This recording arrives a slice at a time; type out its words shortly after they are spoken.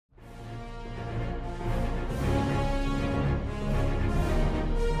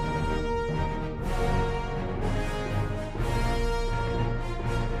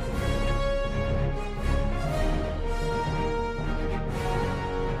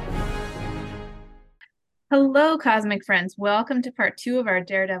Hello, cosmic friends. Welcome to part two of our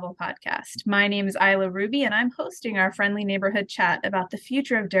Daredevil podcast. My name is Isla Ruby, and I'm hosting our friendly neighborhood chat about the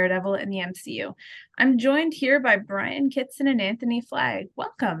future of Daredevil in the MCU. I'm joined here by Brian Kitson and Anthony Flagg.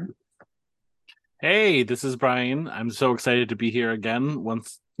 Welcome. Hey, this is Brian. I'm so excited to be here again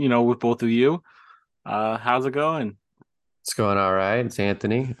with both of you. How's it going? It's going all right. It's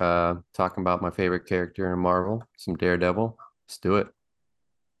Anthony, talking about my favorite character in Marvel, some Daredevil. Let's do it.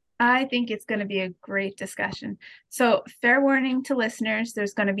 I think it's going to be a great discussion. So, fair warning to listeners,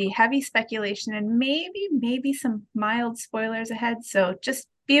 there's going to be heavy speculation and maybe some mild spoilers ahead. So, just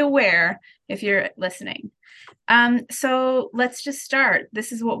be aware if you're listening. So let's just start.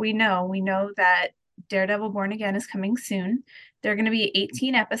 This is what we know. We know that Daredevil Born Again is coming soon. There are going to be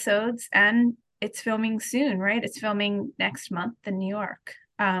 18 episodes and it's filming soon, right? It's filming next month in New York.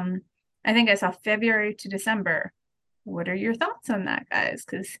 I think I saw February to December. What are your thoughts on that, guys?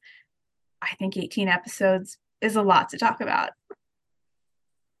 Because I think 18 episodes is a lot to talk about.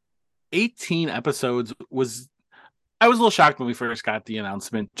 18 episodes was I was a little shocked when we first got the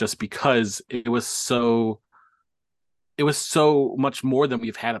announcement just because it was so much more than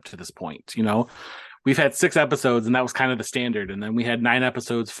we've had up to this point. We've had 6 episodes and that was kind of the standard, and then we had 9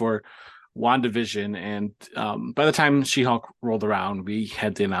 episodes for WandaVision, and by the time She-Hulk rolled around, we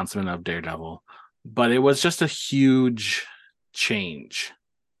had the announcement of Daredevil. But it was just a huge change.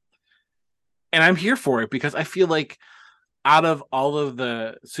 And I'm here for it because I feel like out of all of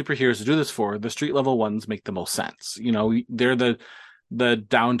the superheroes to do this for, the street level ones make the most sense. They're the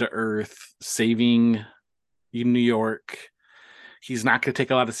down to earth saving New York. He's not going to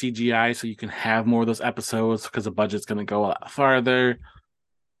take a lot of CGI, so you can have more of those episodes because the budget's going to go a lot farther.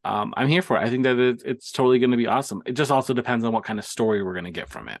 I'm here for it. I think that it's totally going to be awesome. It just also depends on what kind of story we're going to get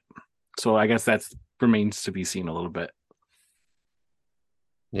from it. So I guess that remains to be seen a little bit.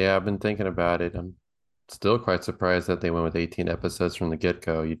 Yeah, I've been thinking about it. I'm still quite surprised that they went with 18 episodes from the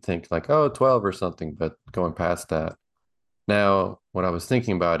get-go. You'd think like, oh, 12 or something, but going past that. Now, what I was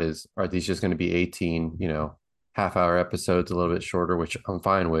thinking about is, are these just going to be 18, half-hour episodes, a little bit shorter, which I'm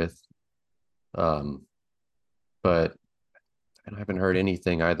fine with. Um, but I haven't heard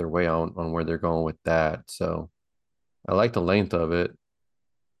anything either way on where they're going with that. So I like the length of it.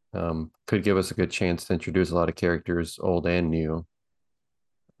 Could give us a good chance to introduce a lot of characters, old and new,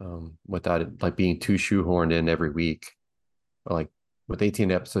 without it like being too shoehorned in every week. Like with 18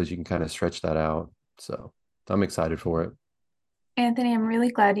 episodes, you can kind of stretch that out. So I'm excited for it. Anthony, I'm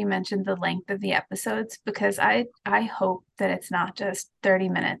really glad you mentioned the length of the episodes because I hope that it's not just 30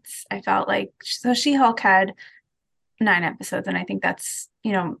 minutes. I felt like She-Hulk had 9 episodes, and I think that's,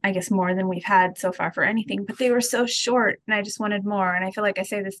 I guess more than we've had so far for anything, but they were so short and I just wanted more. And I feel like I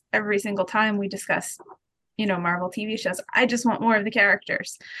say this every single time we discuss, Marvel TV shows. I just want more of the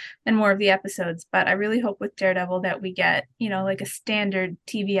characters and more of the episodes. But I really hope with Daredevil that we get, like a standard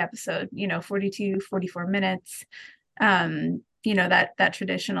TV episode, 42, 44 minutes. That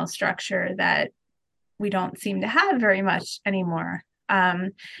traditional structure that we don't seem to have very much anymore.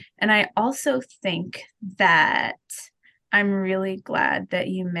 And I also think that I'm really glad that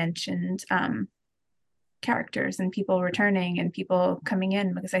you mentioned characters and people returning and people coming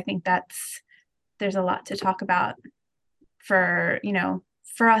in, because I think there's a lot to talk about for,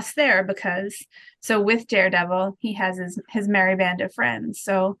 for us there, because so with Daredevil, he has his merry band of friends.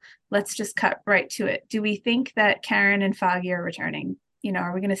 So let's just cut right to it. Do we think that Karen and Foggy are returning?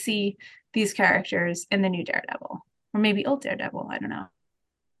 Are we going to see these characters in the new Daredevil? Or maybe old Daredevil? I don't know.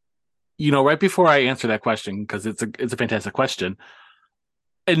 Right before I answer that question, because it's a fantastic question,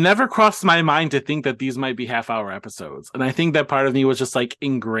 it never crossed my mind to think that these might be half-hour episodes. And I think that part of me was just like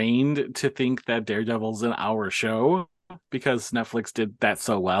ingrained to think that Daredevil's an hour show because Netflix did that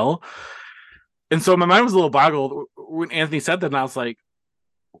so well. And so my mind was a little boggled when Anthony said that, and I was like,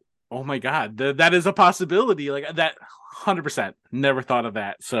 oh my God, that is a possibility. Like that 100% never thought of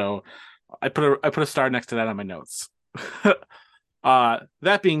that. So I put a star next to that on my notes.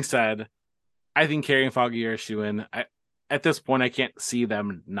 That being said, I think Carrie and Foggy are shoo-in. At this point, I can't see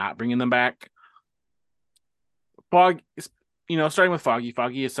them not bringing them back. Fog, starting with Foggy.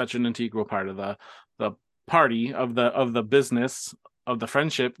 Foggy is such an integral part of the party of the business of the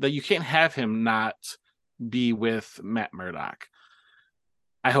friendship that you can't have him not be with Matt Murdock.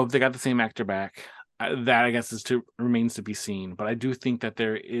 I hope they got the same actor back. That I guess remains to be seen. But I do think that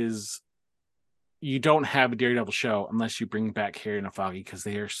you don't have a Daredevil show unless you bring back Harry and Foggy, because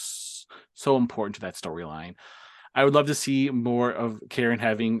they are so important to that storyline. I would love to see more of Karen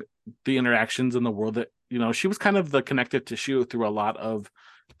having the interactions in the world that, she was kind of the connective tissue through a lot of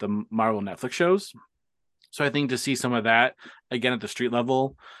the Marvel Netflix shows. So I think to see some of that again at the street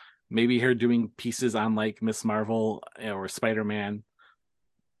level maybe her doing pieces on like Miss Marvel or Spider-Man.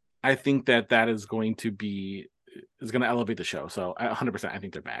 I think that is going to elevate the show. So 100%, I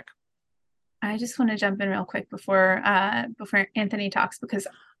think they're back. I just want to jump in real quick before Anthony talks, because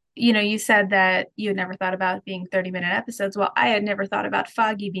you said that you had never thought about being 30-minute episodes. Well, I had never thought about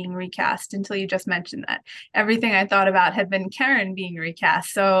Foggy being recast until you just mentioned that. Everything I thought about had been Karen being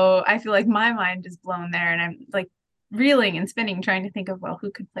recast. So I feel like my mind is blown there, and I'm like reeling and spinning trying to think of, well, who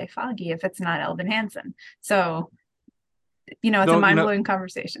could play Foggy if it's not Elvin Hansen? So, it's a Though, mind-blowing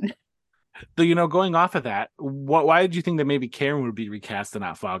conversation. going off of that, why did you think that maybe Karen would be recast and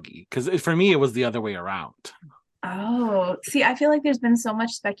not Foggy? Because for me, it was the other way around. Oh, see, I feel like there's been so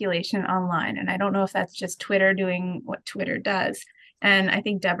much speculation online, and I don't know if that's just Twitter doing what Twitter does. And I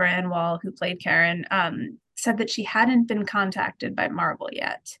think Deborah Ann Wall, who played Karen, said that she hadn't been contacted by Marvel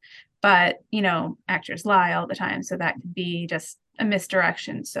yet. But, actors lie all the time, so that could be just a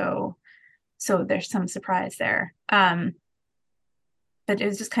misdirection. So there's some surprise there. But it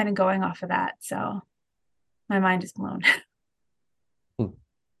was just kind of going off of that. So my mind is blown.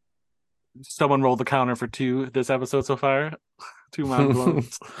 Someone rolled the counter for 2 this episode so far. 2 mind blown.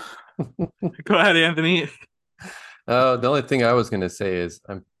 Go ahead, Anthony. The only thing I was going to say is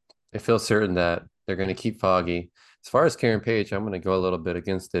I feel certain that they're going to keep Foggy. As far as Karen Page, I'm going to go a little bit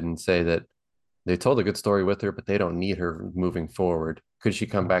against it and say that they told a good story with her, but they don't need her moving forward. Could she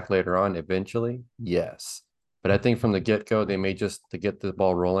come back later on eventually? Yes. But I think from the get-go, they may just, to get the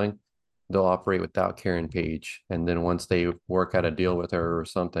ball rolling, they'll operate without Karen Page. And then once they work out a deal with her or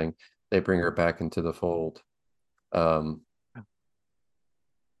something, they bring her back into the fold. But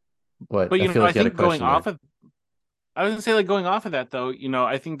I feel like I you had a think going question off there. of I was gonna say, like, going off of that though,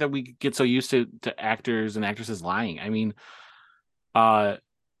 I think that we get so used to actors and actresses lying. I mean,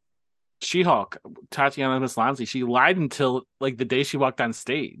 She-Hulk, Tatiana Maslany, she lied until like the day she walked on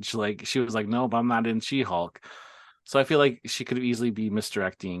stage. Like she was like, "No, but I'm not in She-Hulk." So I feel like she could easily be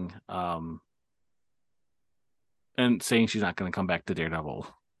misdirecting, and saying she's not going to come back to Daredevil.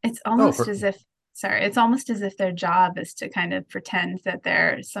 It's Oh, almost as if, sorry, it's almost as if their job is to kind of pretend that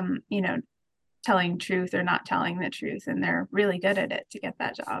they're telling truth or not telling the truth, and they're really good at it to get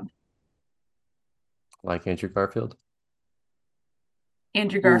that job. like Andrew Garfield.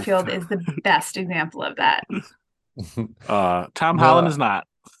 Andrew Oof. Garfield is the best example of that. Tom Holland is No, not.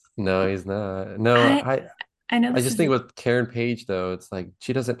 no, he's not. No, I I know I this just is think with Karen Page though, it's like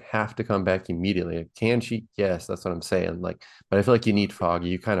she doesn't have to come back immediately. Can she? Yes, that's what I'm saying. Like, but I feel like you need Foggy.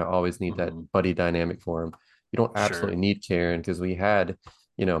 You kind of always need that Mhm. buddy dynamic for him. You don't Sure. absolutely need Karen because we had,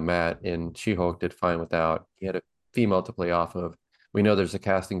 Matt and She-Hulk did fine without. He had a female to play off of. We know there's a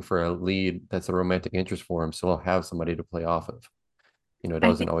casting for a lead that's a romantic interest for him, so we'll have somebody to play off of. It I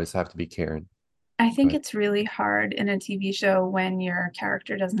doesn't think always have to be Karen. I think But it's really hard in a TV show when your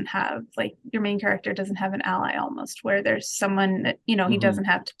character doesn't have, like, your main character doesn't have an ally almost, where there's someone that, he Hmm. doesn't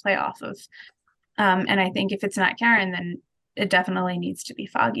have to play off of. And I think if it's not Karen, then it definitely needs to be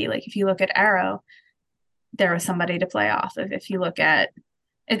Foggy. Like if you look at Arrow, there was somebody to play off of. If you look at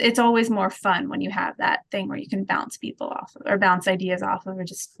it's always more fun when you have that thing where you can bounce people off of, or bounce ideas off of, or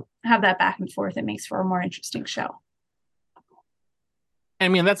just have that back and forth. It makes for a more interesting show. I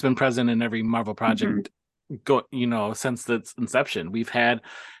mean, that's been present in every Marvel Mm-hmm. project since its inception. We've had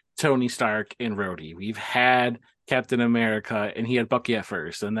Tony Stark and Rhodey. We've had Captain America, and he had Bucky at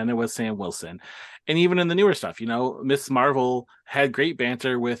first, and then it was Sam Wilson. And even in the newer stuff, Miss Marvel had great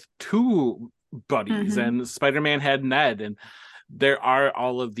banter with 2 buddies, Mm-hmm. and Spider-Man had Ned, and there are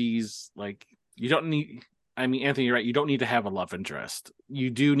all of these, like, you don't need, I mean, Anthony, you're right, you don't need to have a love interest. You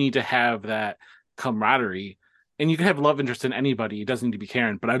do need to have that camaraderie, and you can have love interest in anybody. It doesn't need to be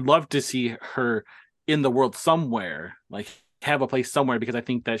Karen, but I'd love to see her in the world somewhere, like have a place somewhere, because I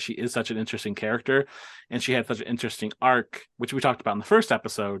think that she is such an interesting character, and she had such an interesting arc, which we talked about in the first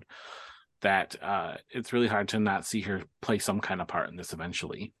episode, that it's really hard to not see her play some kind of part in this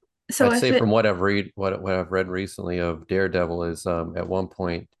eventually. So I'd if say from it, what I've read recently of Daredevil is at one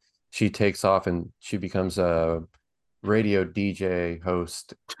point she takes off and she becomes a radio DJ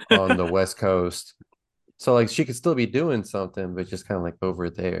host on the West Coast. So like she could still be doing something, but just kind of like over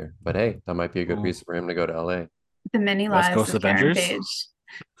there. But hey, that might be a good Ooh. reason for him to go to LA. the many West lives Coast of Karen Avengers. Page,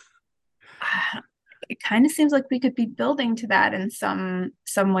 it kind of seems like we could be building to that in some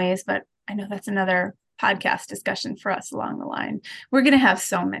ways, but I know that's another podcast discussion for us along the line. We're going to have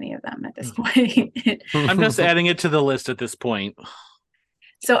so many of them at this point. I'm just adding it to the list at this point.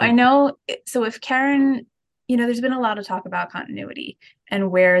 So I know, so if Karen, there's been a lot of talk about continuity and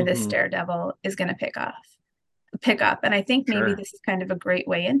where this Mhm. Daredevil is going to pick up. And I think maybe Sure. this is kind of a great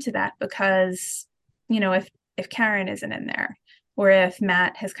way into that because, if Karen isn't in there, or if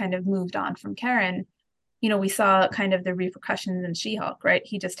Matt has kind of moved on from Karen. We saw kind of the repercussions in She-Hulk, right?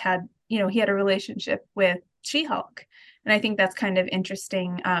 He just had, he had a relationship with She-Hulk. And I think that's kind of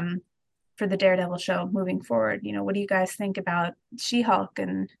interesting for the Daredevil show moving forward. What do you guys think about She-Hulk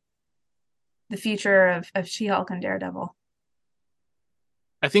and the future of She-Hulk and Daredevil?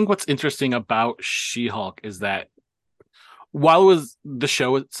 I think what's interesting about She-Hulk is that while it was the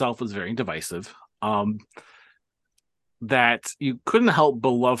show itself was very divisive, that you couldn't help but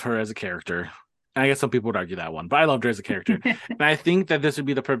love her as a character. And I guess some people would argue that one, but I loved her as a character. And I think that this would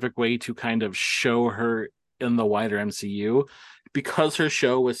be the perfect way to kind of show her in the wider MCU because her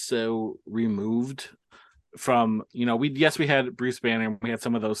show was so removed from, we had Bruce Banner and we had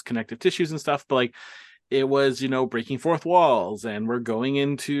some of those connective tissues and stuff, but like it was, breaking fourth walls and we're going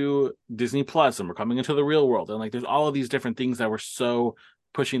into Disney Plus and we're coming into the real world. And like there's all of these different things that were so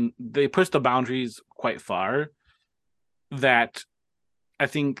they pushed the boundaries quite far that I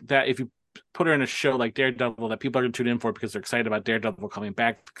think that if you put her in a show like Daredevil that people are going to tune in for because they're excited about Daredevil coming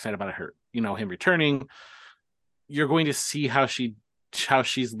back, excited about her, him returning, you're going to see how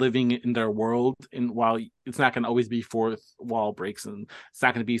she's living in their world, and while it's not going to always be fourth wall breaks and it's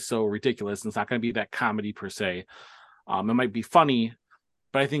not going to be so ridiculous and it's not going to be that comedy per se, it might be funny,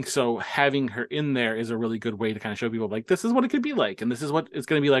 but I think so having her in there is a really good way to kind of show people like this is what it could be like and this is what it's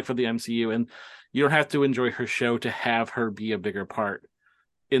going to be like for the MCU, and you don't have to enjoy her show to have her be a bigger part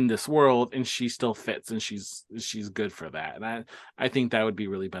in this world, and she still fits and she's good for that. And I think that would be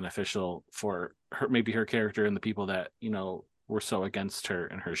really beneficial for her, maybe her character and the people that were so against her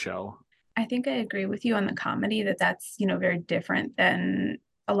in her show. I think I agree with you on the comedy that's very different than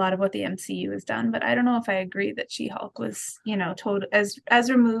a lot of what the MCU has done, but I don't know if I agree that She-Hulk was total as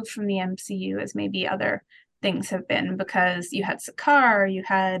removed from the MCU as maybe other things have been, because you had Sakaar, you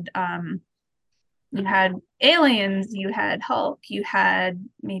had aliens, you had Hulk, you had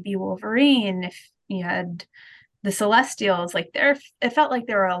maybe Wolverine, if you had the Celestials, like it felt like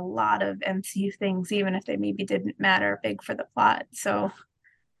there were a lot of MCU things, even if they maybe didn't matter big for the plot. So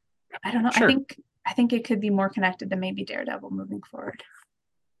I don't know. Sure. I think it could be more connected to maybe Daredevil moving forward.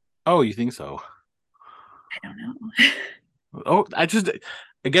 Oh, you think so? I don't know. Oh,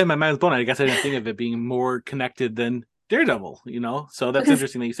 again, my mind's blown. I guess I didn't think of it being more connected than Daredevil, so that's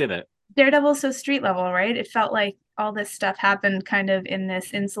interesting that you say that. Daredevil's so street level, right? It felt like all this stuff happened kind of in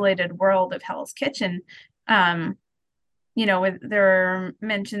this insulated world of Hell's Kitchen. There are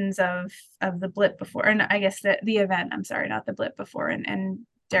mentions of the blip before, and I guess the event, I'm sorry, not the blip before, and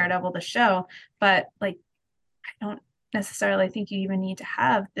Daredevil the show, but like I don't necessarily think you even need to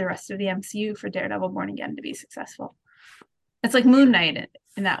have the rest of the MCU for Daredevil Born Again to be successful. It's like Moon Knight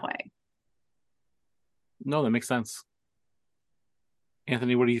in that way. No, that makes sense.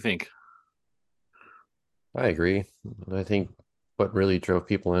 Anthony, what do you think? I agree. I think what really drove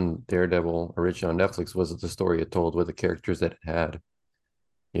people in Daredevil original on Netflix was the story it told with the characters that it had.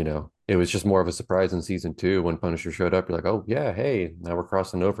 It was just more of a surprise in season 2 when Punisher showed up. You're like, oh yeah, hey, now we're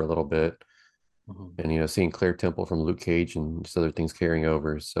crossing over a little bit. Mm-hmm. And seeing Claire Temple from Luke Cage and just other things carrying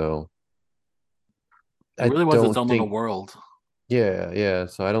over. So it really was its own little world. Yeah.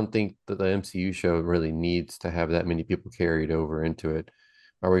 So I don't think that the MCU show really needs to have that many people carried over into it.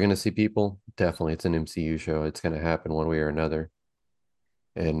 Are we going to see people? Definitely. It's an MCU show. It's going to happen one way or another.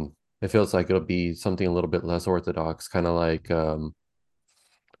 And it feels like it'll be something a little bit less orthodox, kind of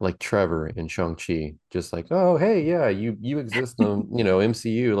like Trevor in Shang-Chi. Just like, oh, hey, yeah, you exist in,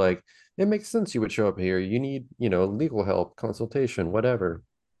 MCU. Like, it makes sense you would show up here. You need, legal help, consultation, whatever.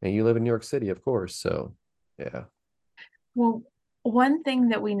 And you live in New York City, of course. So, yeah. Well, one thing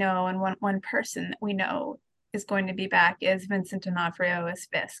that we know, and one person that we know is going to be back, is Vincent D'Onofrio as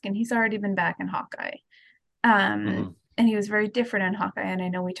Fisk, and he's already been back in Hawkeye. And he was very different in Hawkeye, and I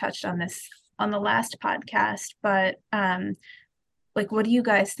know we touched on this on the last podcast, but like, what do you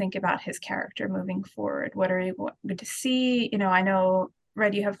guys think about his character moving forward? What are you going to see? I know,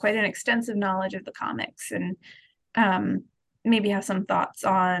 Red, you have quite an extensive knowledge of the comics, and maybe have some thoughts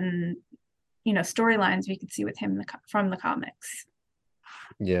on storylines we could see with him from the comics.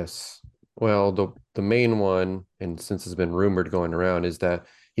 Yes. Well, the main one, and since it's been rumored going around, is that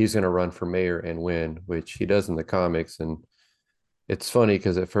he's going to run for mayor and win, which he does in the comics. And it's funny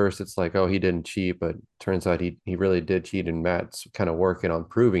because at first it's like, oh, he didn't cheat, but turns out he really did cheat, and Matt's kind of working on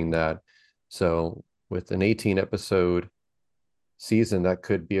proving that. So with an 18 episode season, that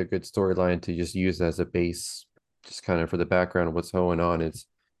could be a good storyline to just use as a base, just kind of for the background of what's going on. It's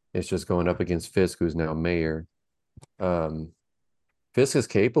just going up against Fisk, who's now mayor. Fisk is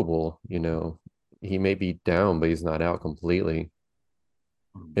capable, he may be down, but he's not out completely.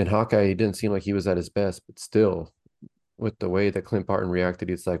 In Hawkeye, he didn't seem like he was at his best, but still, with the way that Clint Barton reacted,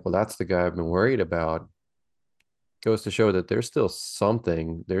 he's like, well, that's the guy I've been worried about. Goes to show that there's still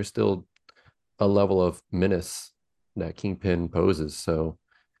something, there's still a level of menace that Kingpin poses. So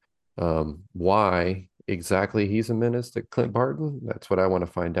why exactly he's a menace to Clint Barton? That's what I want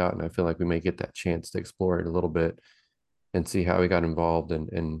to find out. And I feel like we may get that chance to explore it a little bit and see how he got involved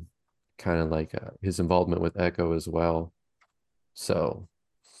and kind of like his involvement with Echo as well. So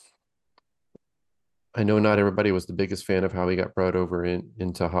I know not everybody was the biggest fan of how he got brought over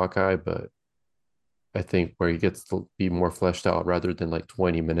into Hawkeye, but I think where he gets to be more fleshed out rather than like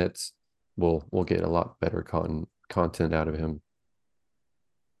 20 minutes, we'll get a lot better content out of him.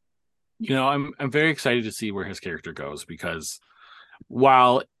 I'm very excited to see where his character goes, because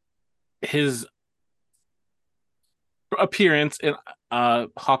while his appearance in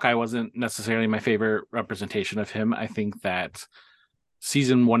Hawkeye wasn't necessarily my favorite representation of him, I think that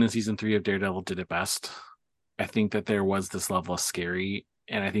season 1 and season 3 of Daredevil did it best. I think that there was this level of scary,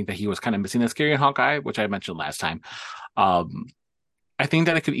 and I think that he was kind of missing that scary in Hawkeye, which I mentioned last time. Um, I think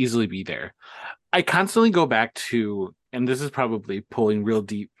that it could easily be there. I constantly go back to, and this is probably pulling real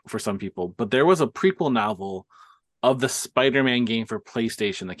deep for some people, but there was a prequel novel of the Spider-Man game for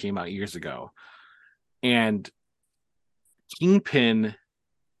PlayStation that came out years ago. And Kingpin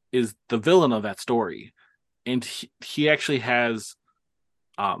is the villain of that story. And he actually has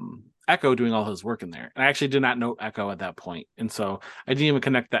Echo doing all his work in there. And I actually did not know Echo at that point. And so I didn't even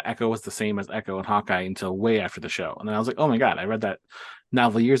connect that Echo was the same as Echo and Hawkeye until way after the show. And then I was like, oh my God, I read that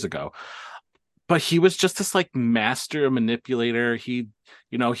novel years ago. But he was just this like master manipulator. He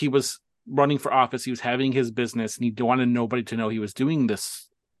was running for office. He was having his business, and he wanted nobody to know he was doing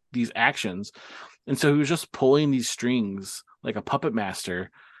these actions. And so he was just pulling these strings like a puppet master.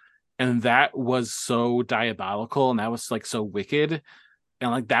 And that was so diabolical, and that was like so wicked.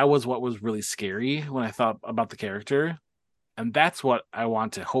 And like that was what was really scary when I thought about the character. And that's what I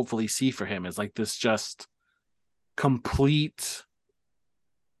want to hopefully see for him, is like this just complete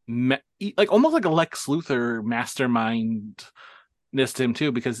like almost like a Lex Luthor mastermind to him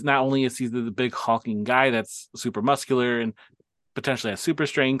too, because not only is he the big hulking guy that's super muscular and potentially has super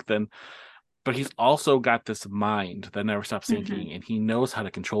strength, but he's also got this mind that never stops thinking, Mm-hmm. and he knows how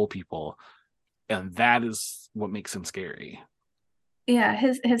to control people, and that is what makes him scary. Yeah,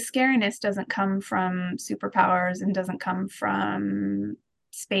 his scariness doesn't come from superpowers and doesn't come from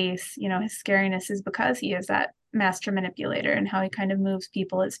space. His scariness is because he is that master manipulator and how he kind of moves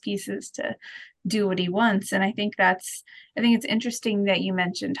people as pieces to do what he wants. And I think it's interesting that you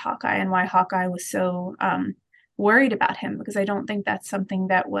mentioned Hawkeye and why Hawkeye was so worried about him, because I don't think that's something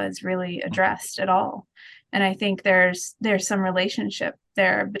that was really addressed at all. And I think there's some relationship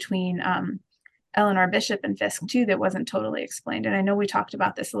there between Eleanor Bishop and Fisk too that wasn't totally explained. And I know we talked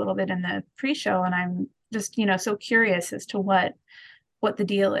about this a little bit in the pre-show, and I'm just so curious as to what the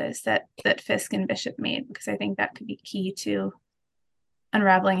deal is that Fisk and Bishop made, because I think that could be key to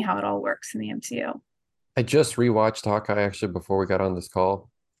unraveling how it all works in the MCU. I just rewatched Hawkeye actually before we got on this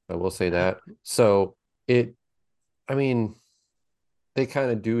call. I will say that. So it, I mean, they kind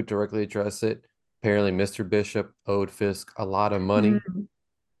of do directly address it. Apparently, Mr. Bishop owed Fisk a lot of money, Mm,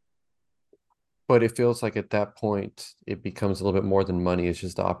 but it feels like at that point it becomes a little bit more than money. It's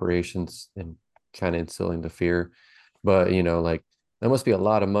just the operations and kind of instilling the fear. But like that must be a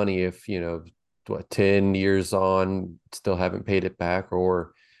lot of money if 10 years on still haven't paid it back,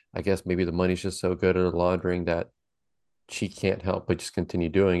 or I guess maybe the money's just so good at laundering that she can't help but just continue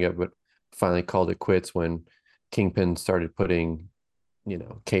doing it. But finally called it quits when Kingpin started putting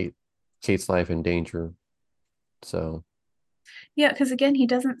Kate's life in danger. So yeah, because again, he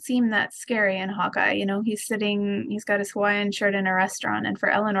doesn't seem that scary in Hawkeye. He's got his Hawaiian shirt in a restaurant, and for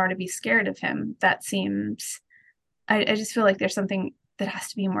Eleanor to be scared of him, that seems, I just feel like there's something that has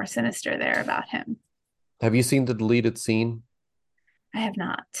to be more sinister there about him. have you seen the deleted scene? I have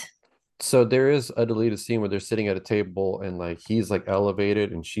not. So there is a deleted scene where they're sitting at a table and like he's like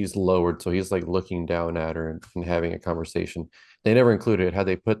elevated and she's lowered. So he's like looking down at her and having a conversation. They never included it. Had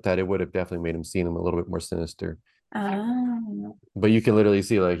they put that, it would have definitely made him seem a little bit more sinister. Oh, But you can literally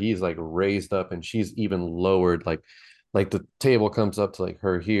see like he's like raised up and she's even lowered, like the table comes up to like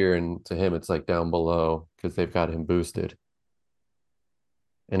her here and to him it's like down below because they've got him boosted.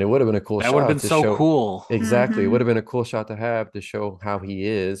 And it would have been a cool That would have shot been to so show cool. exactly. It mm-hmm. would have been a cool shot to have to show how he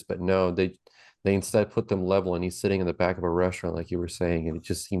is, but no, they instead put them level and he's sitting in the back of a restaurant like you were saying, and it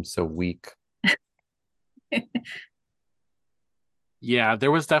just seems so weak. Yeah,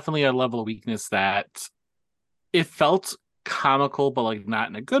 there was definitely a level of weakness that it felt comical, but like not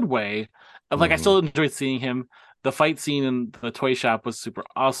in a good way. Like I Mm-hmm. still enjoyed seeing him. The fight scene in the toy shop was super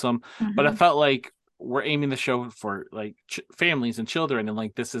awesome, but I Mm-hmm. felt like we're aiming the show for like families and children, and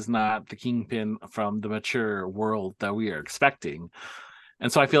like this is not the Kingpin from the mature world that we are expecting.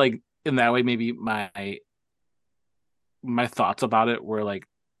 And so I feel like in that way, maybe my thoughts about it were like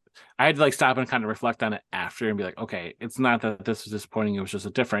I had to like stop and kind of reflect on it after and be like, okay, it's not that this was disappointing, it was just a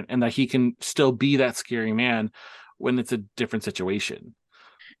different, and that he can still be that scary man when it's a different situation.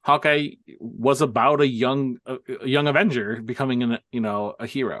 Hawkeye was about a young Avenger becoming a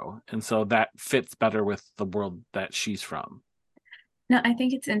hero, and so that fits better with the world that she's from. No, I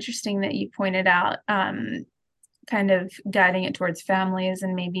think it's interesting that you pointed out kind of guiding it towards families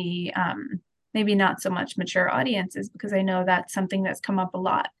and maybe not so much mature audiences, because I know that's something that's come up a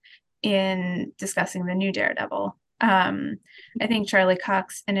lot in discussing the new Daredevil. I think Charlie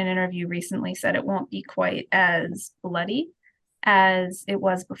Cox in an interview recently said it won't be quite as bloody as it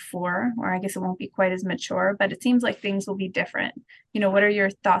was before, or I guess it won't be quite as mature, but it seems like things will be different. What are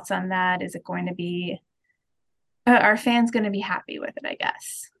your thoughts on that? Is it going to be, are fans going to be happy with it, I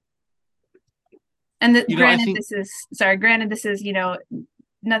guess? And I granted, think this is,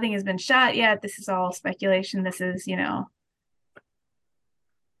 nothing has been shot yet. This is all speculation. This is,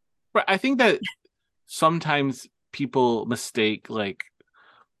 but I think that sometimes people mistake like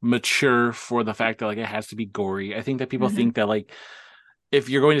mature for the fact that like it has to be gory. I think that people mhm, think that like if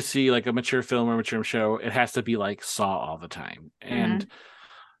you're going to see like a mature film or a mature show, it has to be like Saw all the time. And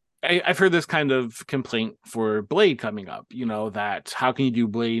mhm, I've heard this kind of complaint for Blade coming up, that how can you do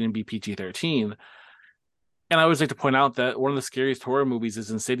Blade and be PG-13? And I always like to point out that one of the scariest horror movies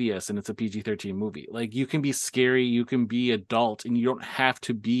is Insidious, and it's a PG-13 movie. Like you can be scary, you can be adult, and you don't have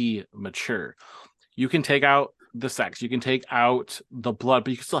to be mature. You can take out the sex, you can take out the blood,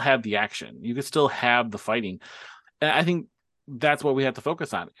 but you can still have the action. You can still have the fighting. And I think that's what we have to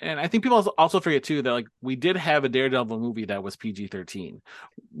focus on. And I think people also forget too that like we did have a Daredevil movie that was PG-13.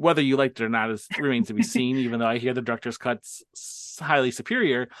 Whether you liked it or not is remains to be seen, even though I hear the director's cut's highly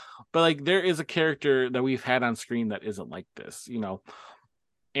superior. But like there is a character that we've had on screen that isn't like this.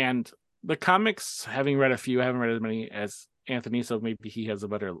 And the comics, having read a few, I haven't read as many as Anthony, so maybe he has a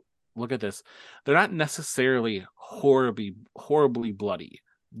better look at this. They're not necessarily horribly bloody.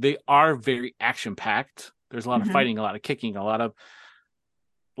 They are very action packed. There's a lot of mhm. fighting, a lot of kicking, a lot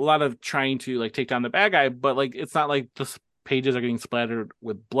of trying to like take down the bad guy, but like it's not like the pages are getting splattered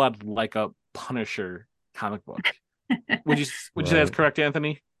with blood like a Punisher comic book. Would you say that's Right. correct,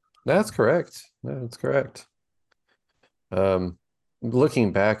 Anthony? That's correct. That's correct. Um,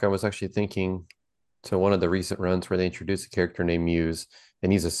 Looking back, I was actually thinking to one of the recent runs where they introduced a character named Muse,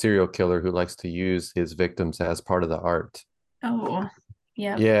 and he's a serial killer who likes to use his victims as part of the art. Oh,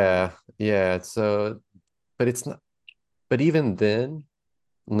 yep. Yeah, yeah. So, but it's not, but even then,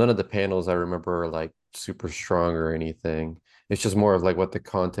 none of the panels I remember are like super strong or anything. It's just more of like what the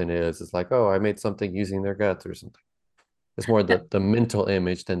content is. It's like, oh, I made something using their guts or something. It's more the mental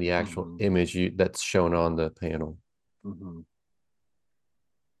image than the actual Mm-hmm. image that's shown on the panel. Mm-hmm.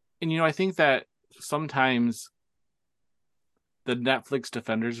 And I think that sometimes the Netflix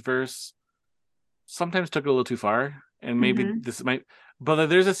Defenders verse sometimes took it a little too far, and maybe Mhm. this might. But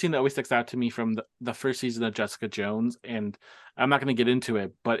there's a scene that always sticks out to me from the first season of Jessica Jones, and I'm not going to get into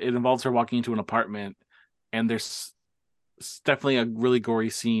it, but it involves her walking into an apartment, and there's definitely a really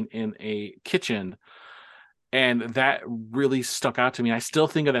gory scene in a kitchen, and that really stuck out to me. I still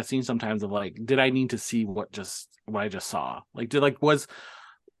think of that scene sometimes of like, did I need to see what I just saw? Like,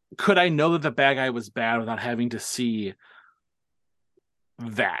 could I know that the bad guy was bad without having to see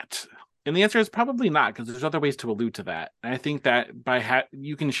that? And the answer is probably not, because there's other ways to allude to that. And I think that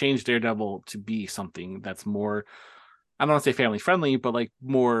you can change Daredevil to be something that's more, I don't want to say family friendly, but like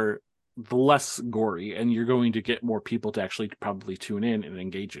more less gory, and you're going to get more people to actually probably tune in and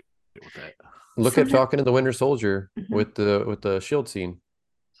engage with it. Look at Sometimes, Falcon and the Winter Soldier mhm. with the shield scene.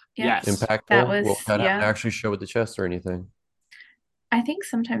 Yep. Yes. That Impactful. was, Well, that didn't yeah. actually show with the chest or anything. I think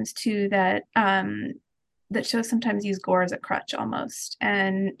sometimes too that shows sometimes use gore as a crutch almost.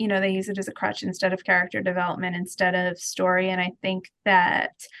 And, they use it as a crutch instead of character development, instead of story. And I think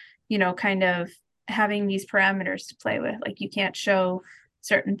that, kind of having these parameters to play with, like you can't show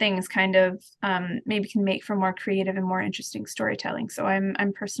certain things, kind of maybe can make for more creative and more interesting storytelling. So I'm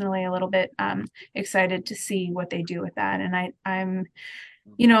personally a little bit excited to see what they do with that. And I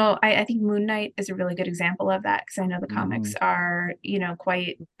think Moon Knight is a really good example of that, because I know the Mm-hmm. comics are,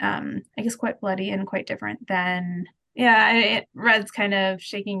 quite, I guess, quite bloody and quite different than, yeah, Red's kind of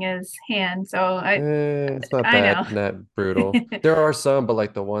shaking his hand. So It's not I know. that brutal. There are some, but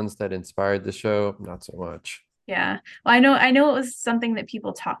like the ones that inspired the show, not so much. Yeah. Well, I know it was something that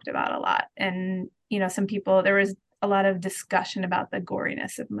people talked about a lot. And, some people, there was a lot of discussion about the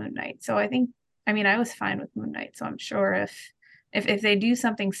goriness of Moon Knight. So I think I mean, I was fine with Moon Knight, so I'm sure if they do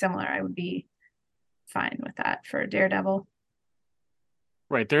something similar, I would be fine with that for Daredevil.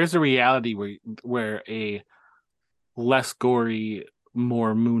 Right. There's a reality where a less gory,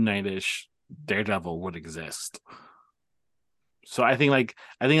 more Moon Knight-ish Daredevil would exist. So I think like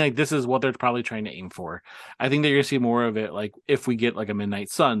this is what they're probably trying to aim for. I think that you're gonna see more of it like if we get like a Midnight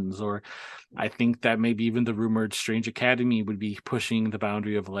Suns, or I think that maybe even the rumored Strange Academy would be pushing the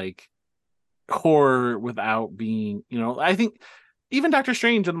boundary of like horror without being, I think even Doctor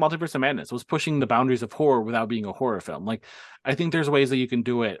Strange and the Multiverse of Madness was pushing the boundaries of horror without being a horror film. Like I think there's ways that you can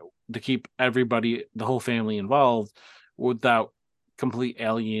do it to keep everybody, the whole family involved without complete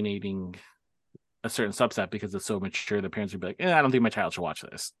alienating a certain subset because it's so mature. The parents would be like, I don't think my child should watch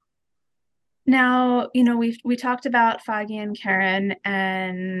this. Now, we talked about Foggy and Karen,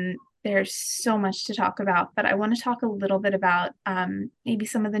 and there's so much to talk about, but I want to talk a little bit about maybe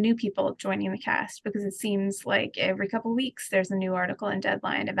some of the new people joining the cast, because it seems like every couple of weeks there's a new article in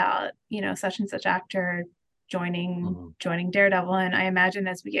Deadline about, such and such actor joining Mm-hmm. joining Daredevil. And I imagine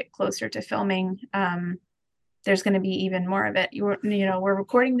as we get closer to filming, there's going to be even more of it. We're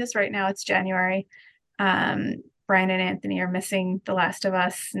recording this right now. It's January. Brian and Anthony are missing The Last of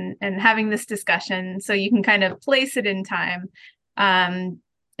Us, and having this discussion, so you can kind of place it in time.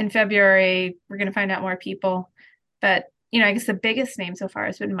 In February, we're going to find out more people, but I guess the biggest name so far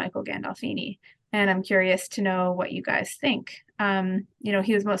has been Michael Gandolfini, and I'm curious to know what you guys think.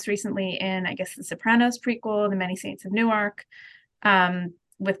 He was most recently in, I guess, the Sopranos prequel, The Many Saints of Newark,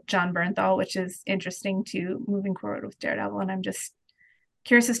 with John Bernthal, which is interesting to moving forward with Daredevil, and I'm just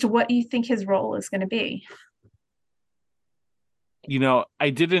curious as to what you think his role is going to be. I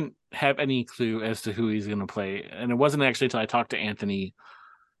didn't have any clue as to who he's going to play. And it wasn't actually until I talked to Anthony,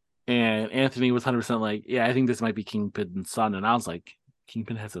 and Anthony was 100% like, yeah, I think this might be Kingpin's son. And I was like,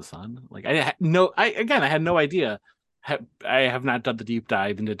 Kingpin has a son? Like, I had no idea. I have not done the deep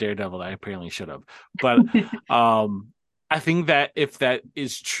dive into Daredevil that I apparently should have. But I think that if that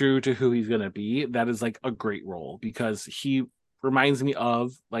is true to who he's going to be, that is like a great role, because he reminds me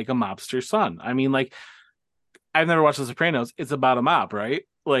of like a mobster son. I mean, like, I've never watched The Sopranos. It's about a mob, right?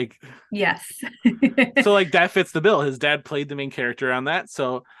 Like, Yes. so like that fits the bill. His dad played the main character on that,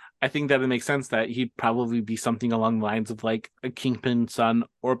 so I think that it makes sense that he'd probably be something along the lines of like a Kingpin son,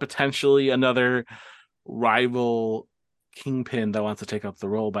 or potentially another rival Kingpin that wants to take up the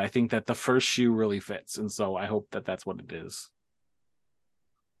role. But I think that the first shoe really fits, and so I hope that that's what it is.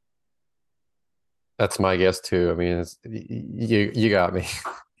 That's my guess too. I mean, you got me.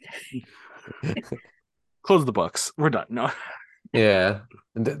 Close the books. We're done. No. Yeah.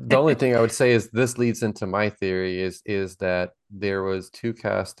 The only thing I would say is this leads into my theory is that there was two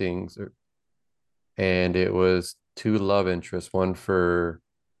castings, and it was two love interests, one for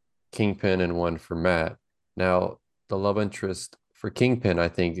Kingpin and one for Matt. Now, the love interest for Kingpin, I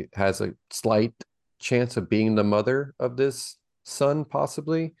think, has a slight chance of being the mother of this son,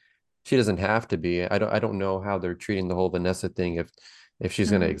 possibly. She doesn't have to be. I don't know how they're treating the whole Vanessa thing, if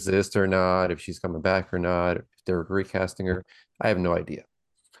she's going to Mhm. exist or not, if she's coming back or not, if they're recasting her. I have no idea.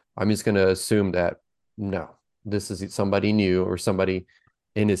 I'm just going to assume that no, this is somebody new or somebody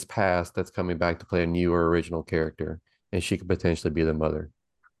in his past that's coming back to play a new or original character, and she could potentially be the mother.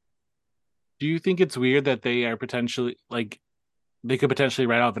 Do you think it's weird that they are potentially like they could potentially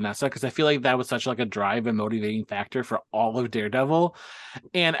write out Vanessa? Because I feel like that was such like a drive and motivating factor for all of Daredevil,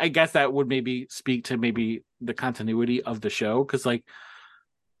 and I guess that would maybe speak to maybe the continuity of the show, because like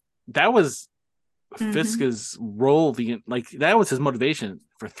that was Mhm. Fisk's role. Like that was his motivation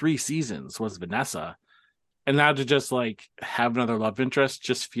for 3 seasons was Vanessa, and now to just like have another love interest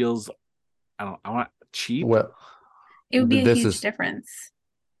just feels I want cheap. Well, It would be a this huge is difference.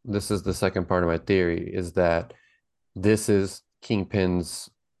 this is the second part of my theory, is that this is Kingpin's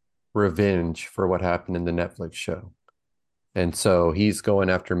revenge for what happened in the Netflix show. And so he's going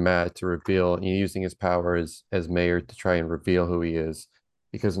after Matt to reveal, using his power as mayor to try and reveal who he is.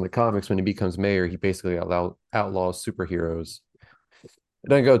 Because in the comics, when he becomes mayor, he basically outlaws superheroes. It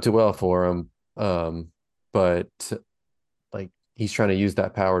doesn't go too well for him, but like he's trying to use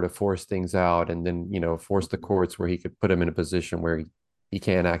that power to force things out, and then force the courts where he could put him in a position where he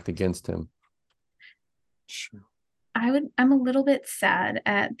can't act against him. Sure. I'm a little bit sad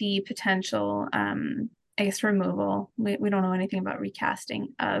at the potential, I guess, removal. We don't know anything about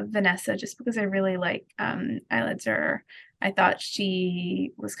recasting of Vanessa, just because I really like Isla Zur. I thought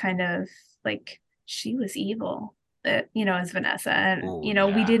she was kind of like, she was evil, as Vanessa. And, Oh we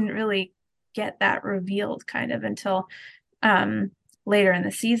yeah. didn't really get that revealed kind of until um later in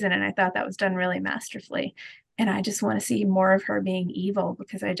the season. And I thought that was done really masterfully. And I just want to see more of her being evil,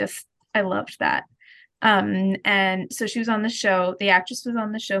 because I loved that. And so she was on the show. The actress was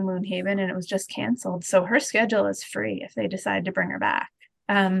on the show Moonhaven, and it was just canceled. So her schedule is free if they decide to bring her back.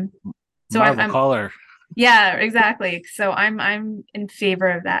 Um, so Marvel I'm caller. yeah, exactly. So I'm in favor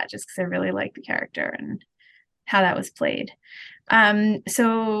of that just because I really like the character and how that was played.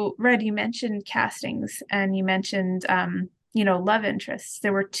 So Red, you mentioned castings and you mentioned love interests.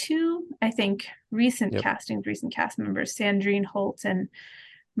 There were two, I think, recent Yep. castings, recent cast members, Sandrine Holt and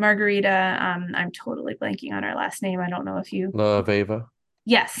Margarita. I'm totally blanking on her last name. I don't know if you Love Ava.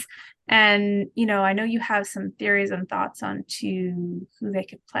 yes. And I know you have some theories and thoughts on to who they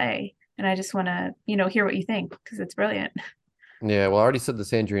could play. And I just want to, hear what you think because it's brilliant. Yeah, well, I already said the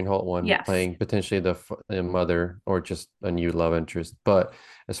Sandrine Holt one, Yes. playing potentially the mother or just a new love interest. But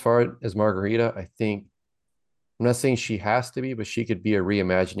as far as Margarita, I think I'm not saying she has to be, but she could be a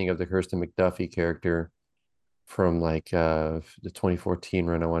reimagining of the Kirsten McDuffie character from like the 2014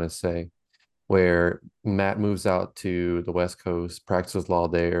 run, I want to say, where Matt moves out to the West Coast, practices law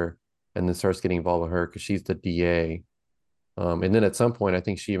there, and then starts getting involved with her because she's the DA. And then at some point, I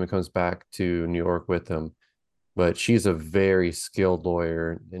think she even comes back to New York with him. But she's a very skilled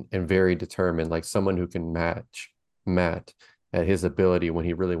lawyer and very determined, like someone who can match Matt at his ability when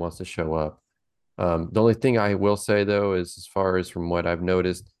he really wants to show up. The only thing I will say though is, as far as from what I've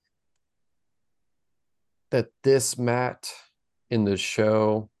noticed, that this Matt in the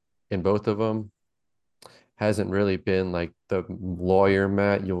show, in both of them, hasn't really been like the lawyer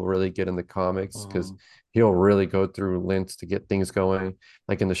Matt you'll really get in the comics, because Um, he'll really go through lengths to get things going.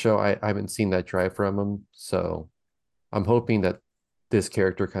 Like in the show, I haven't seen that drive from him. So I'm hoping that this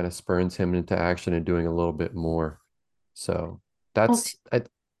character kind of spurns him into action and doing a little bit more. So Well,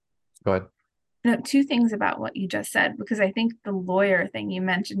 go ahead. no, two things about what you just said, because I think the lawyer thing you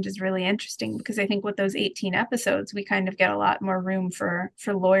mentioned is really interesting because I think with those 18 episodes, we kind of get a lot more room for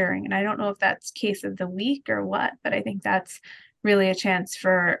lawyering. And I don't know if that's case of the week or what, but I think that's really a chance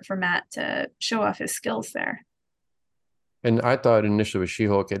for Matt to show off his skills there. And I thought initially with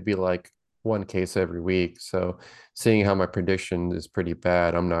She-Hulk, it'd be like one case every week. So seeing how my prediction is pretty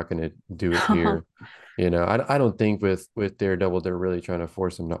bad, I'm not going to do it here. I don't think with Daredevil, they're really trying to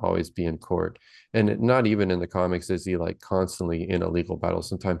force him to always be in court. And not even in the comics is he like constantly in a legal battle.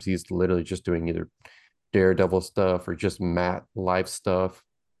 Sometimes he's literally just doing either Daredevil stuff or just Matt life stuff,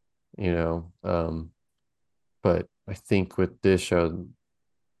 you know. But I think with this show,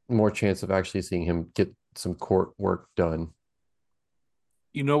 more chance of actually seeing him get some court work done.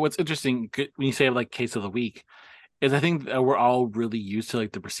 what's interesting when you say like case of the week is I think that we're all really used to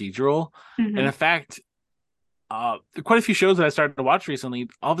like the procedural, and Hmm. in fact, quite a few shows that I started to watch recently,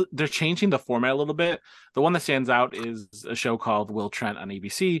 they're changing the format a little bit. The one that stands out is a show called Will Trent on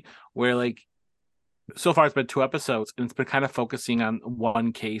ABC, where like so far it's been two episodes and it's been kind of focusing on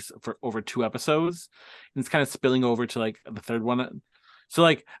one case for over two episodes, and it's kind of spilling over to like the third one. So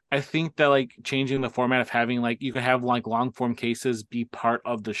like I think that like changing the format of having like you can have like long form cases be part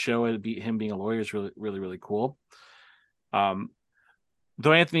of the show and be him being a lawyer is really really really cool. um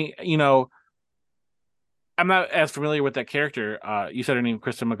though Anthony, I'm not as familiar with that character. You said her name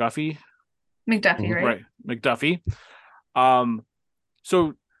Kristen McGuffey. McDuffie, Mhm. right? Right, McDuffie. um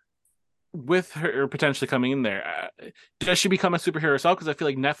so with her potentially coming in there, does she become a superhero herself? Because I feel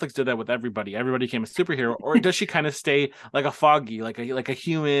like Netflix did that with everybody. Everybody became a superhero, or does she kind of stay like a Foggy, like a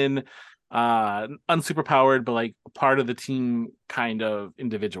human, unsuperpowered, but like part of the team kind of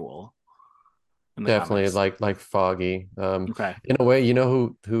individual in the Definitely comics? like Foggy. Okay. In a way, you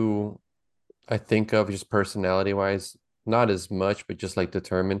know who I think of just personality wise, not as much, but just like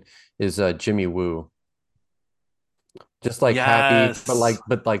determined, is Jimmy Woo. Just like happy, but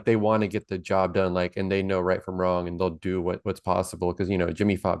Yes. like they want to get the job done, like, and they know right from wrong, and they'll do what's possible, because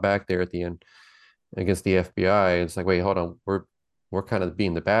Jimmy fought back there at the end against the FBI. It's like, wait, hold on, we're kind of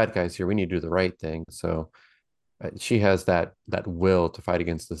being the bad guys here. We need to do the right thing. So she has that will to fight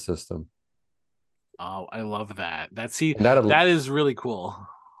against the system, Oh, I love that. and that That is really cool.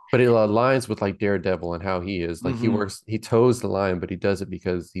 but it aligns with like Daredevil and how he is. Like Hmm. he toes the line, but he does it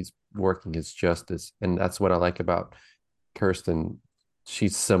because he's working his justice, and that's what I like about Kirsten.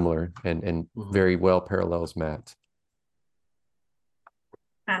 She's similar and Hmm. very well parallels Matt.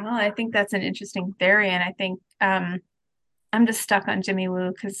 I don't know. I think that's an interesting theory, and I think I'm just stuck on Jimmy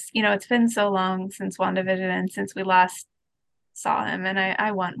Woo because it's been so long since WandaVision and since we last saw him, and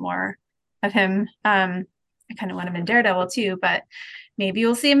I want more of him. I kind of want him in Daredevil too, but maybe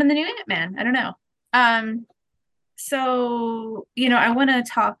we'll see him in the new Ant-Man. I don't know. So I want to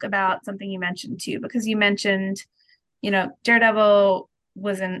talk about something you mentioned too, because you mentioned, Daredevil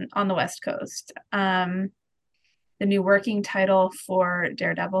was in on the West Coast. the new working title for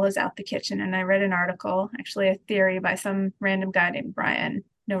Daredevil is Out the Kitchen. And I read an article, actually a theory by some random guy named Brian,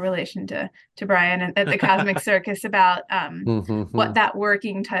 no relation to Brian at the Cosmic Circus, about what that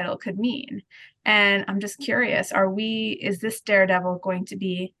working title could mean. And I'm just curious, is this Daredevil going to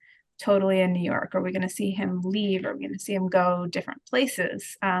be totally in New York? Are we going to see him leave? Are we going to see him go different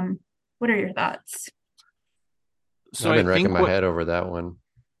places? What are your thoughts? So I've I been racking think my what head over that one.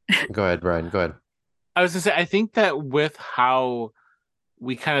 Go ahead, Brian. Go ahead. I was gonna say, I think that with how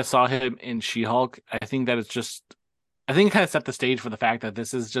we kind of saw him in She-Hulk, I think that it's just, I think it kind of set the stage for the fact that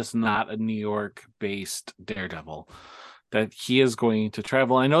this is just not a New York-based Daredevil, that he is going to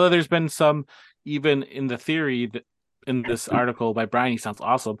travel. I know that there's been some, even in the theory that in this article by Brian, he sounds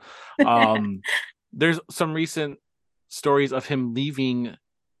awesome. There's some recent stories of him leaving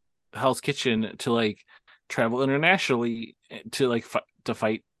Hell's Kitchen to like travel internationally to like to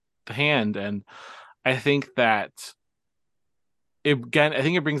fight the Hand, and I think that I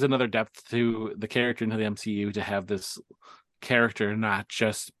think it brings another depth to the character into the MCU to have this character not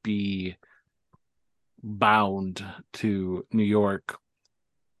just be bound to New York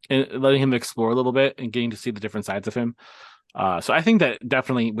and letting him explore a little bit and getting to see the different sides of him. So I think that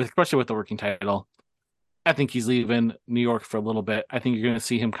definitely, especially with the working title, I think he's leaving New York for a little bit. I think you're going to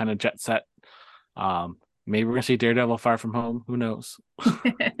see him kind of jet set. Maybe we're going to see Daredevil Far From Home. Who knows?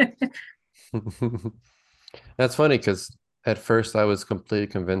 That's funny because at first I was completely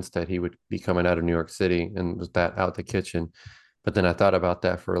convinced that he would be coming out of New York City and was that Out the Kitchen. But then I thought about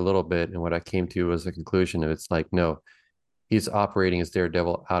that for a little bit, and what I came to was a conclusion of it's like, no, he's operating as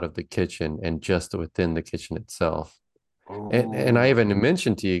Daredevil out of the kitchen and just within the kitchen itself. And I even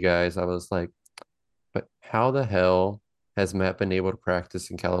mentioned to you guys, I was like, but how the hell has Matt been able to practice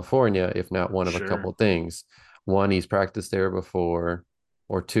in California if not one of a couple of things? One, he's practiced there before,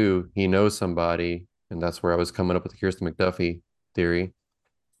 or two, he knows somebody, and that's where I was coming up with the Kirsten McDuffie theory,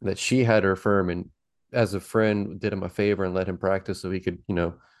 that she had her firm and as a friend did him a favor and let him practice so he could,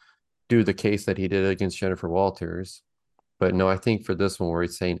 do the case that he did against Jennifer Walters. But no, I think for this one where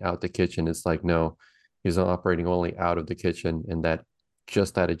he's saying out the kitchen, it's like, no, he's operating only out of the kitchen and that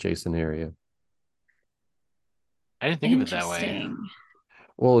adjacent area. I didn't think of it that way. Interesting.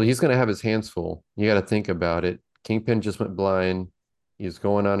 Well, he's going to have his hands full. You got to think about it. Kingpin just went blind. He's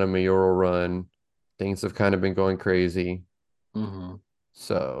going on a mayoral run. Things have kind of been going crazy. Mm-hmm.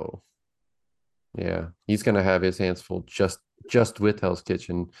 So, yeah, he's going to have his hands full just with Hell's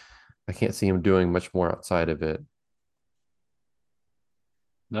Kitchen. I can't see him doing much more outside of it.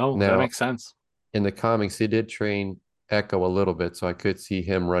 No, that Now, makes sense. in the comics, he did train Echo a little bit, so I could see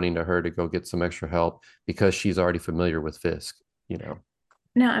him running to her to go get some extra help because she's already familiar with Fisk.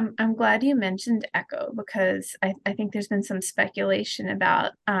 Now, I'm glad you mentioned Echo because I think there's been some speculation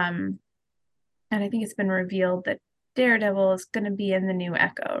about, and I think it's been revealed that Daredevil is going to be in the new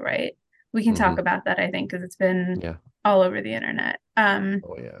Echo, right? We can talk about that, I think, because it's been all over the internet.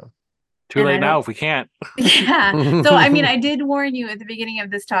 Oh, yeah. Too late now if we can't. Yeah. So, I mean, I did warn you at the beginning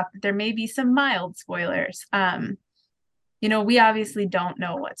of this talk that there may be some mild spoilers. We obviously don't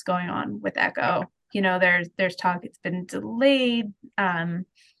know what's going on with Echo. There's talk it's been delayed,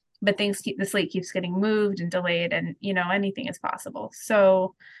 but the slate keeps getting moved and delayed, and anything is possible.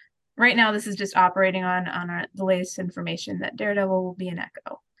 So right now, this is just operating on the latest information that Daredevil will be an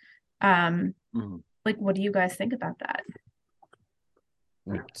Echo. Like, what do you guys think about that?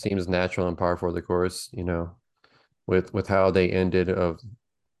 It seems natural and par for the course, with how they ended of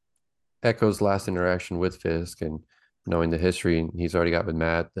Echo's last interaction with Fisk and knowing the history he's already got with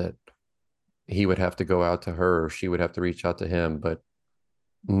Matt, that he would have to go out to her or she would have to reach out to him. But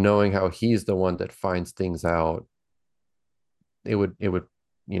knowing how he's the one that finds things out, it would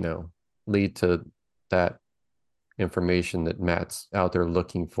lead to that information that Matt's out there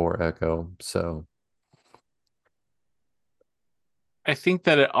looking for Echo. So I think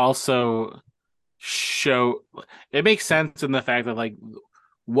that it also it makes sense in the fact that like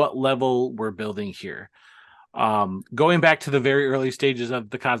what level we're building here. Going back to the very early stages of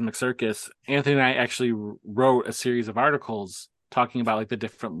the Cosmic Circus, Anthony and I actually wrote a series of articles talking about like the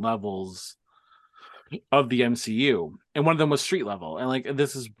different levels of the MCU, and one of them was street level, and like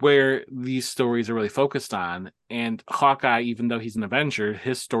this is where these stories are really focused on. And Hawkeye, even though he's an Avenger,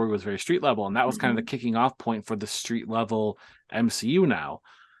 his story was very street level, and that was kind of the kicking off point for the street level MCU now.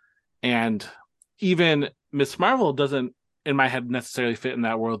 And even Miss Marvel doesn't, in my head, necessarily fit in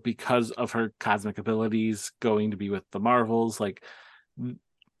that world because of her cosmic abilities going to be with the Marvels.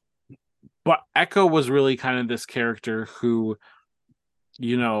 But Echo was really kind of this character who,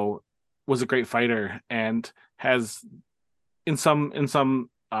 was a great fighter and has in some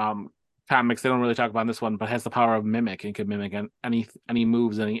comics they don't really talk about in this one, but has the power of mimic and can mimic any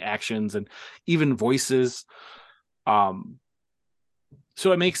moves, any actions, and even voices. Um,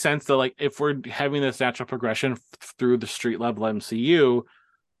 so it makes sense that like if we're having this natural progression through the street level MCU,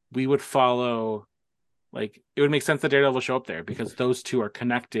 we would follow like it would make sense that Daredevil will show up there because those two are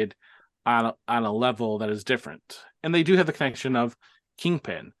connected on a level that is different, and they do have the connection of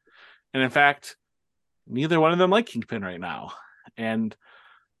Kingpin, and in fact, neither one of them like Kingpin right now, and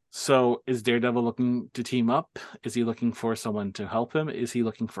so is Daredevil looking to team up? Is he looking for someone to help him? Is he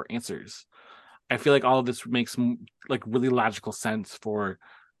looking for answers? I feel like all of this makes like really logical sense for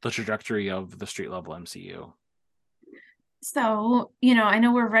the trajectory of the street level MCU. So, I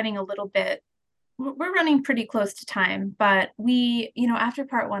know we're running pretty close to time, but after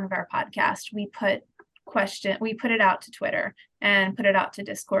part one of our podcast, we put it out to Twitter and put it out to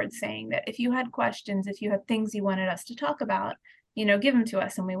Discord saying that if you had questions, if you had things you wanted us to talk about, give them to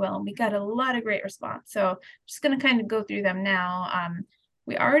us and we will. And we got a lot of great response. So I'm just going to kind of go through them now.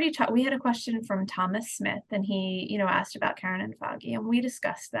 We had a question from Thomas Smith, and he, asked about Karen and Foggy, and we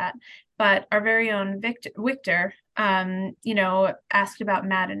discussed that. But our very own Victor, asked about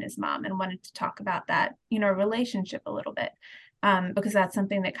Matt and his mom and wanted to talk about that, relationship a little bit, because that's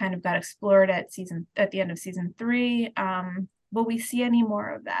something that kind of got explored at the end of season 3. Will we see any more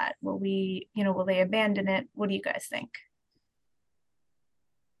of that? Will they abandon it? What do you guys think?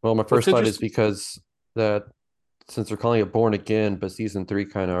 Well, my first thought is because that since they're calling it Born Again, but season 3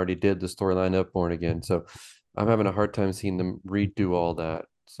 kind of already did the storyline of Born Again. So I'm having a hard time seeing them redo all that.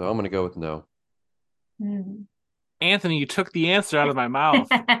 So I'm going to go with no. Anthony, you took the answer out of my mouth.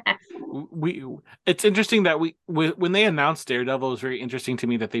 It's interesting that when they announced Daredevil, it was very interesting to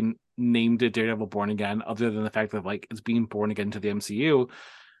me that they named it Daredevil Born Again, other than the fact that like it's being born again to the MCU.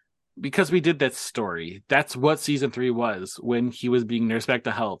 Because we did that story. That's what season 3 was, when he was being nursed back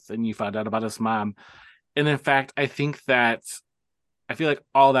to health and you found out about his mom. And in fact, I feel like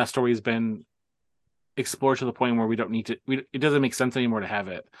all that story has been explored to the point where we don't need to. It doesn't make sense anymore to have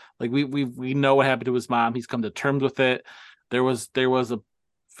it. Like we know what happened to his mom. He's come to terms with it. There was a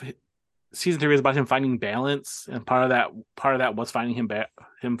season 3 was about him finding balance, and part of that was finding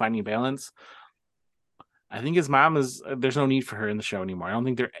him finding balance. I think his mom there's no need for her in the show anymore. I don't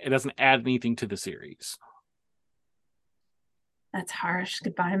think it doesn't add anything to the series. That's harsh.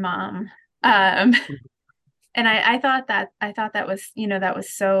 Goodbye, Mom. And I thought that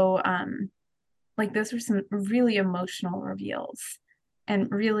was so like those were some really emotional reveals,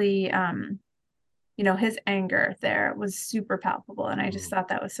 and really his anger there was super palpable, and I just thought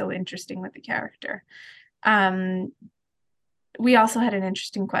that was so interesting with the character. We also had an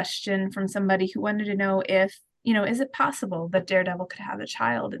interesting question from somebody who wanted to know if, is it possible that Daredevil could have a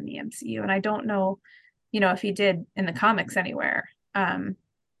child in the MCU? And I don't know, if he did in the comics anywhere.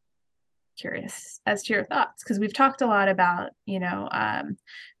 Curious as to your thoughts, because we've talked a lot about,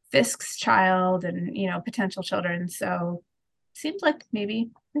 Fisk's child and, potential children. So seems like maybe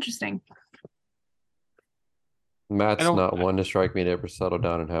interesting. Matt's not one to strike me to ever settle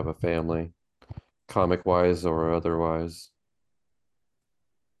down and have a family, comic wise or otherwise.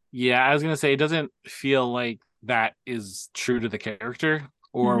 Yeah, I was gonna say it doesn't feel like that is true to the character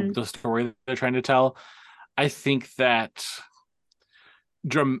or the story they're trying to tell. I think that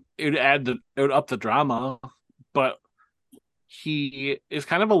it would up the drama, but he is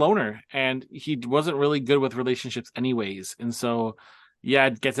kind of a loner and he wasn't really good with relationships anyways. And so, yeah,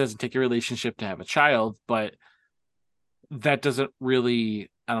 it doesn't take a relationship to have a child, but that doesn't really,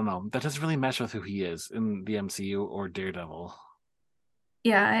 I don't know, that doesn't really mesh with who he is in the MCU or Daredevil.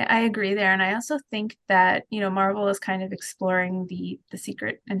 Yeah, I agree there. And I also think that, Marvel is kind of exploring the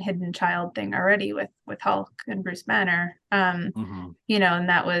secret and hidden child thing already with Hulk and Bruce Banner. And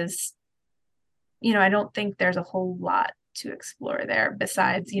that was, I don't think there's a whole lot to explore there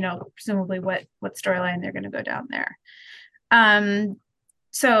besides, presumably what storyline they're going to go down there.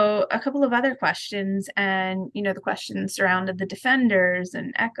 So a couple of other questions, and the questions surrounded the Defenders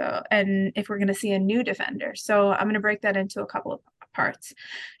and Echo, and if we're going to see a new Defender. So I'm going to break that into a couple of parts.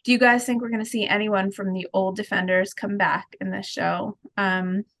 Do you guys think we're going to see anyone from the old Defenders come back in this show?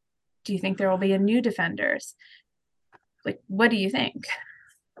 Do you think there will be a new Defenders? Like, what do you think?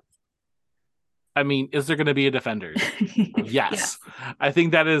 I mean, is there going to be a Defenders? Yes. I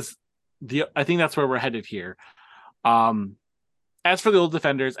think that's where we're headed here. As for the old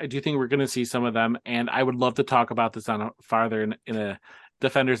Defenders, I do think we're going to see some of them, and I would love to talk about this farther in a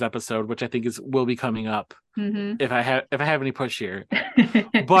Defenders episode, which I think will be coming up if I have any push here.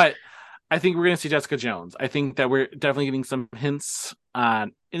 But I think we're going to see Jessica Jones. I think that we're definitely getting some hints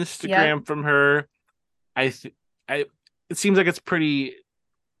on Instagram from her. It seems like it's pretty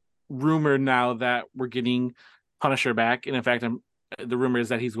rumored now that we're getting Punisher back, and in fact, the rumor is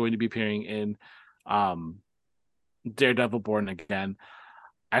that he's going to be appearing in um, Daredevil Born Again.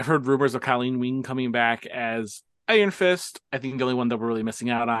 I've heard rumors of Colleen Wing coming back as Iron Fist. I think the only one that we're really missing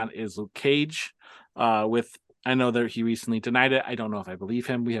out on is Luke Cage. With I know that he recently denied it. I don't know if I believe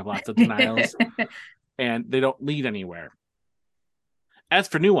him. We have lots of denials, and they don't lead anywhere. As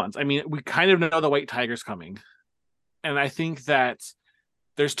for new ones, I mean, we kind of know the White Tiger's coming, and I think that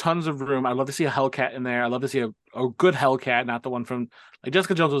there's tons of room. I'd love to see a Hellcat in there. I'd love to see a good Hellcat, not the one from like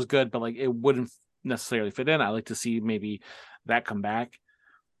Jessica Jones was good, but like it wouldn't necessarily fit in. I like to see maybe that come back.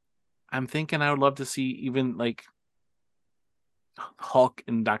 I'm thinking I would love to see even like Hulk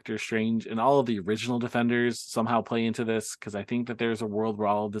and Doctor Strange and all of the original Defenders somehow play into this, because I think that there's a world where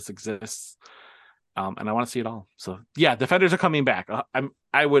all of this exists, and I want to see it all. So yeah, Defenders are coming back.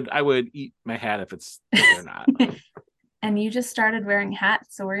 I would eat my hat if they're not. And you just started wearing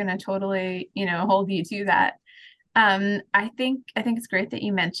hats, so we're gonna totally, hold you to that. I think it's great that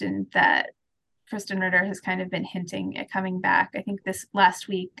you mentioned that Kristen Ritter has kind of been hinting at coming back. I think this last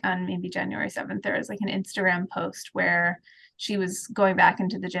week on maybe January 7th, there was like an Instagram post where she was going back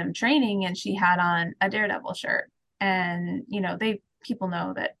into the gym training and she had on a Daredevil shirt. And, people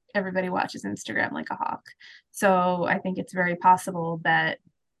know that everybody watches Instagram like a hawk. So I think it's very possible that,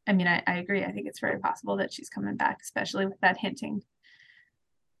 I agree. I think it's very possible that she's coming back, especially with that hinting.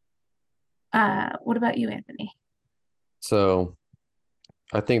 What about you, Anthony? So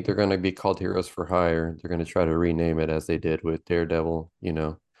I think they're going to be called Heroes for Hire. They're going to try to rename it as they did with Daredevil,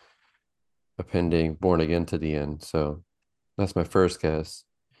 appending Born Again to the end. So that's my first guess.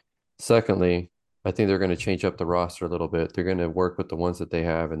 Secondly, I think they're going to change up the roster a little bit. They're going to work with the ones that they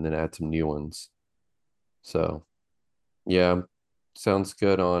have and then add some new ones. So, yeah, sounds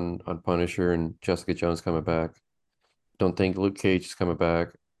good on Punisher and Jessica Jones coming back. Don't think Luke Cage is coming back.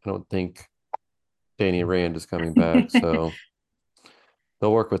 I don't think Danny Rand is coming back. So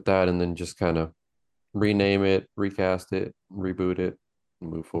they'll work with that and then just kind of rename it, recast it, reboot it, and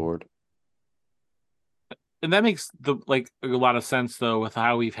move forward. And that makes a lot of sense though with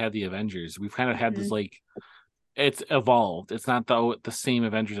how we've had the Avengers. We've kind of had this it's evolved. It's not the same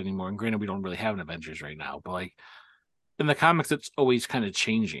Avengers anymore. And granted, we don't really have an Avengers right now, but like in the comics, it's always kind of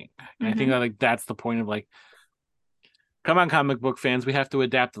changing. And I think that that's the point of come on, comic book fans, we have to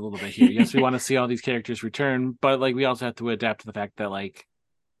adapt a little bit here. Yes, we want to see all these characters return, but we also have to adapt to the fact that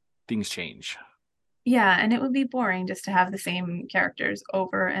things change. Yeah, and it would be boring just to have the same characters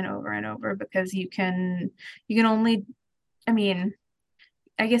over and over and over, because you can only,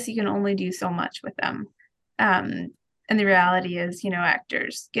 I guess you can only do so much with them. And the reality is,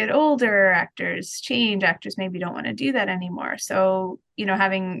 actors get older, actors change, actors maybe don't want to do that anymore. So,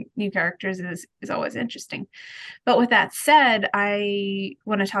 having new characters is always interesting. But with that said, I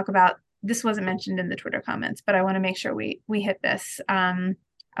want to talk about, this wasn't mentioned in the Twitter comments, but I want to make sure we hit this.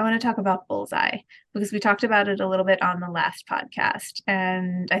 I want to talk about Bullseye, because we talked about it a little bit on the last podcast,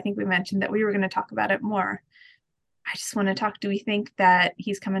 and I think we mentioned that we were going to talk about it more. I just want to talk. Do we think that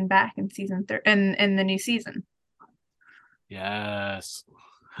he's coming back in season 3 and in the new season? Yes.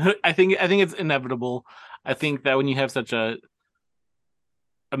 I think it's inevitable. I think that when you have such a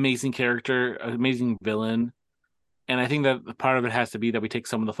amazing character, amazing villain, and I think that part of it has to be that we take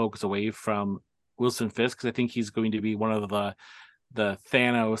some of the focus away from Wilson Fisk, because I think he's going to be one of the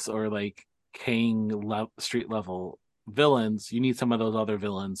Thanos or Kang street level villains. You need some of those other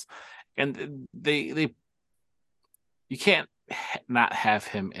villains, and they you can't not have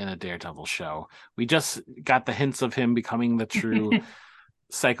him in a Daredevil show. We just got the hints of him becoming the true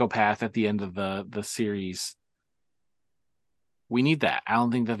psychopath at the end of the series. We need that. I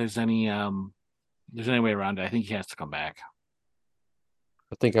don't think that there's any way around it. I think he has to come back.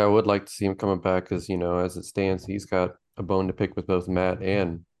 I think I would like to see him coming back because, as it stands, he's got a bone to pick with both Matt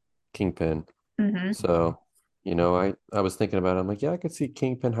and Kingpin. Mm-hmm. So, I was thinking about it. I'm like, yeah, I could see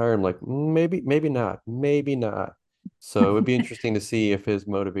Kingpin hire him. Like, maybe not. So it would be interesting to see if his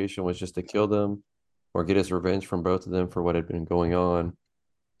motivation was just to kill them or get his revenge from both of them for what had been going on.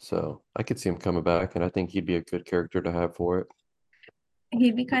 So I could see him coming back, and I think he'd be a good character to have for it.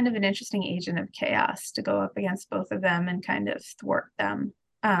 He'd be kind of an interesting agent of chaos to go up against both of them and kind of thwart them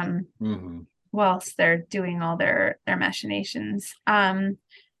whilst they're doing all their machinations.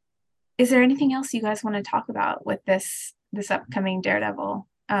 Is there anything else you guys want to talk about with this upcoming Daredevil?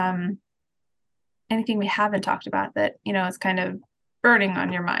 Anything we haven't talked about that is kind of burning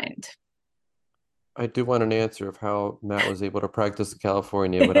on your mind? I do want an answer of how Matt was able to practice in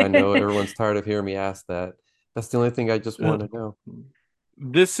California, but I know everyone's tired of hearing me ask that. That's the only thing I just want to know.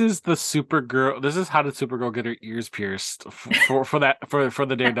 This is the Supergirl. This is how did Supergirl get her ears pierced for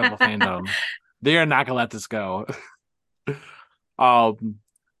the Daredevil fandom. They are not gonna let this go. Um,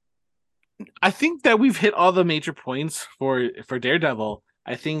 I think that we've hit all the major points for Daredevil.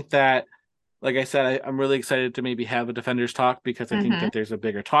 I think that, like I said, I'm really excited to maybe have a Defenders talk because I think Hmm. that there's a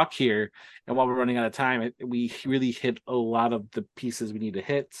bigger talk here. And while we're running out of time, we really hit a lot of the pieces we need to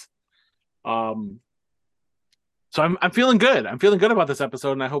hit. Um, so I'm feeling good. I'm feeling good about this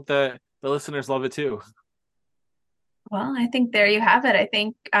episode, and I hope that the listeners love it too. Well, I think there you have it. I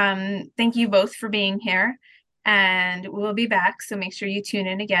think thank you both for being here. And we'll be back. So make sure you tune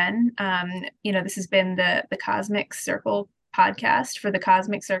in again. This has been the Cosmic Circle podcast for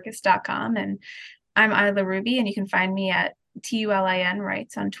thecosmiccircus.com. And I'm Isla Ruby, and you can find me at TULIN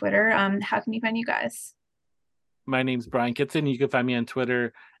Writes on Twitter. How can you find you guys? My name's Brian Kitson. You can find me on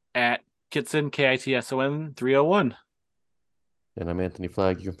Twitter at Kitson KITSON 301. And I'm Anthony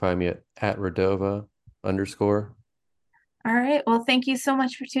Flagg. You can find me at Redova _. All right. Well, thank you so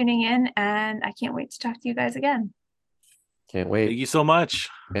much for tuning in, and I can't wait to talk to you guys again. Can't Thank wait. you so much.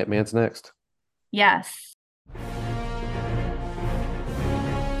 Ant-Man's next. Yes.